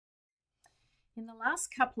In the last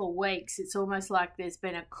couple of weeks, it's almost like there's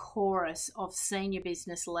been a chorus of senior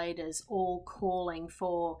business leaders all calling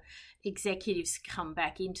for executives to come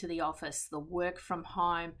back into the office. The work from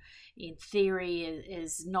home, in theory,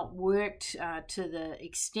 is not worked to the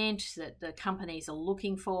extent that the companies are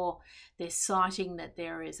looking for. They're citing that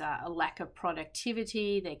there is a lack of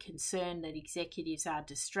productivity. They're concerned that executives are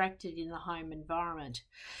distracted in the home environment.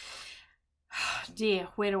 Dear,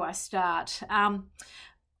 where do I start?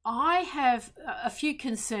 I have a few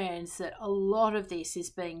concerns that a lot of this is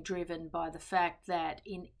being driven by the fact that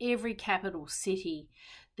in every capital city,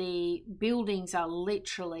 the buildings are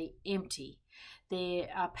literally empty. There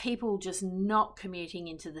are people just not commuting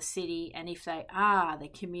into the city, and if they are, they're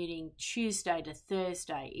commuting Tuesday to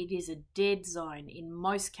Thursday. It is a dead zone in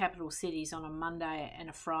most capital cities on a Monday and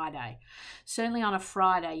a Friday. Certainly on a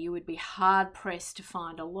Friday, you would be hard-pressed to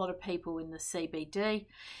find a lot of people in the CBD.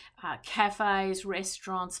 Cafes,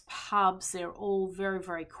 restaurants, pubs, they're all very,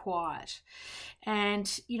 very quiet.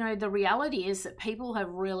 And, you know, the reality is that people have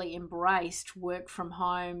really embraced work from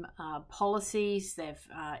home policies. They've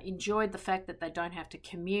enjoyed the fact that they don't have to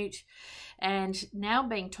commute. And now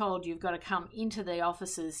being told you've got to come into the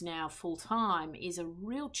offices now full time is a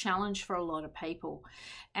real challenge for a lot of people.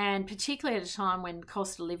 And particularly at a time when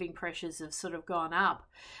cost of living pressures have sort of gone up,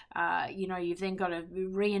 you know, you've then got to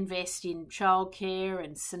reinvest in childcare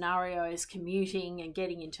and scenarios, commuting and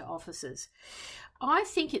getting into offices. I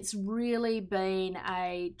think it's really been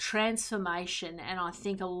a transformation, and I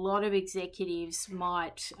think a lot of executives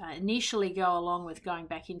might initially go along with going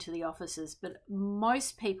back into the offices, but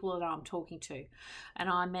most people that I'm talking to, and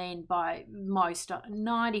I mean by most,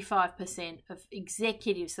 95% of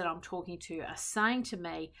executives that I'm talking to are saying to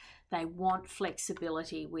me they want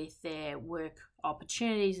flexibility with their work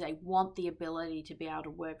opportunities. They want the ability to be able to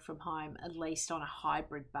work from home, at least on a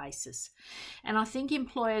hybrid basis. And I think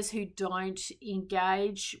employers who don't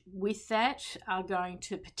engage with that are going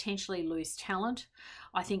to potentially lose talent.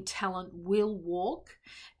 I think talent will walk.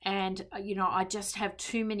 And, you know, I just have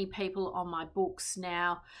too many people on my books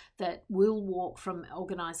now that will walk from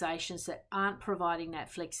organisations that aren't providing that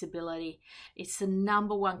flexibility. It's the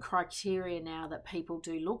number one criteria now that people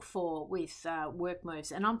do look for with work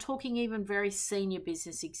moves. And I'm talking even very senior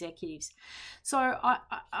business executives. So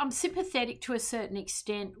I'm sympathetic to a certain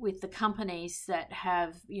extent with the companies that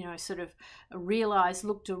have, you know, sort of realised,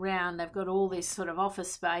 looked around, they've got all this sort of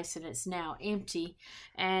office space and it's now empty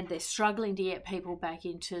and they're struggling to get people back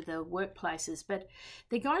into the workplaces. But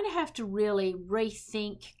they're going to have to really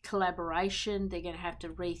rethink collaboration. They're going to have to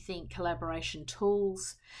rethink collaboration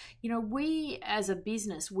tools. You know, we as a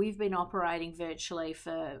business, we've been operating virtually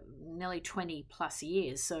for nearly 20 plus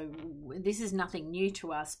years. So this is nothing new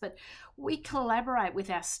to us, but we collaborate with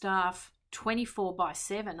our staff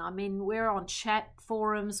 24/7. I mean, we're on chat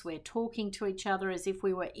forums, we're talking to each other as if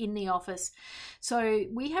we were in the office. So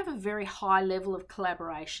we have a very high level of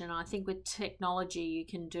collaboration. I think with technology you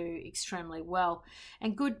can do extremely well.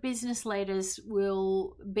 And good business leaders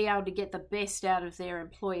will be able to get the best out of their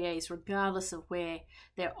employees regardless of where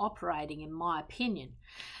they're operating, in my opinion.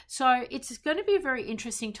 So it's going to be a very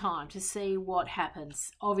interesting time to see what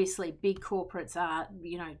happens. Obviously, big corporates are,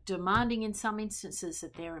 you know, demanding in some instances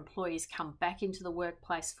that their employees come back into the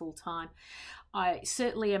workplace full time. I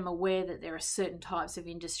certainly am aware that there are certain types of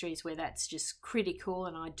industries where that's just critical,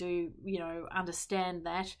 and I do, you know, understand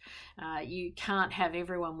that you can't have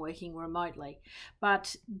everyone working remotely.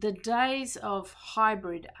 But the days of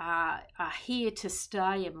hybrid are here to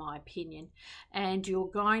stay, in my opinion, and you're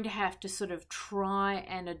going to have to sort of try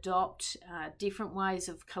and adopt different ways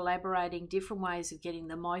of collaborating, different ways of getting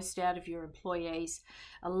the most out of your employees,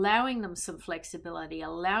 allowing them some flexibility,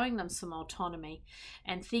 allowing them some autonomy,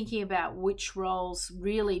 and thinking about which roles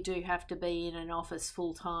really do have to be in an office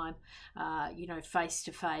full time, you know, face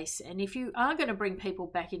to face. And if you are going to bring people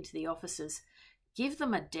back into the offices, give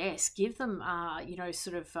them a desk, give them, you know,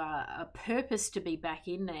 sort of a purpose to be back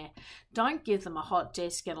in there. Don't give them a hot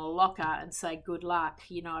desk and a locker and say, good luck.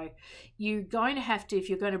 You know, you're going to have to, if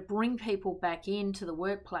you're going to bring people back into the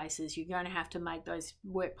workplaces, you're going to have to make those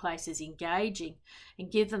workplaces engaging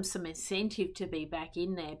and give them some incentive to be back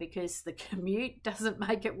in there, because the commute doesn't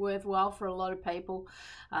make it worthwhile for a lot of people.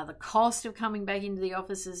 The cost of coming back into the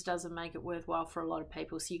offices doesn't make it worthwhile for a lot of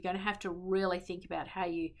people. So you're going to have to really think about how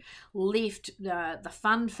you lift the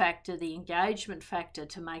fun factor, the engagement factor,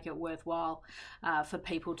 to make it worthwhile for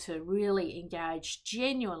people to really engage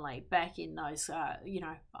genuinely back in those, you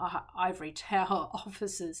know, ivory tower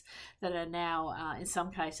offices that are now, in some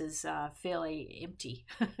cases, fairly empty.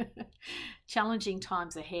 Challenging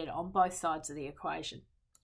times ahead on both sides of the equation.